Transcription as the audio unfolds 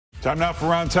Time now for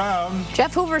Around Town.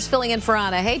 Jeff Hoover's filling in for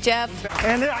Anna. Hey, Jeff.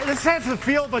 And this has the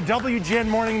feel of a WGN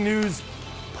Morning News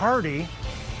party,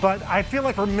 but I feel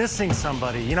like we're missing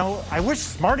somebody. You know, I wish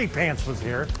Smarty Pants was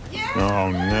here. Yeah. Oh,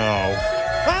 no.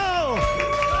 Oh!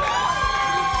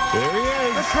 There he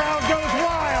is. The crowd goes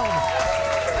wild.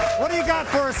 What do you got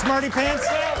for us, Smarty Pants?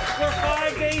 Well, we're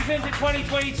 5 days into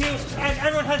 2022, and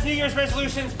everyone has New Year's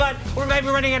resolutions, but we might be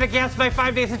running out of gas by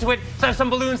 5 days into it, so I have some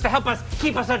balloons to help us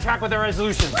keep us on track with our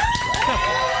resolutions. So,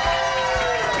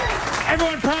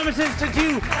 everyone promises to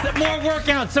do more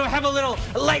workouts, so I have a little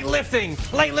light lifting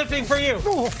for you.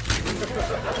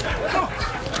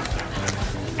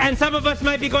 And some of us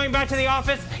might be going back to the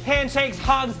office, handshakes,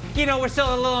 hugs, you know, we're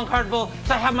still a little uncomfortable,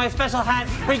 so I have my special hat.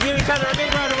 We give each other a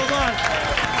big round of applause.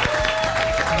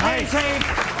 Handshake,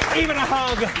 even a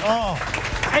hug. Oh.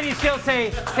 And you still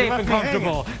say safe and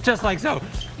comfortable, just like so.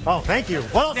 Oh, thank you.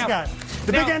 What else you got?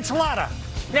 The big enchilada.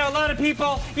 Now, a lot of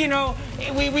people, you know,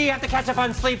 we have to catch up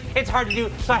on sleep. It's hard to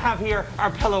do, so I have here our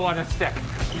pillow on a stick.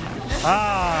 All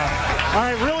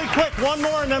right, really quick, one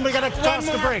more, and then we got to toss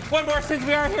the break. One more, since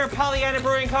we are here, Pollyanna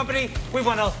Brewing Company, we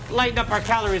want to lighten up our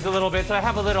calories a little bit, so I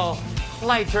have a little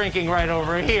light drinking right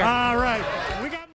over here. All right.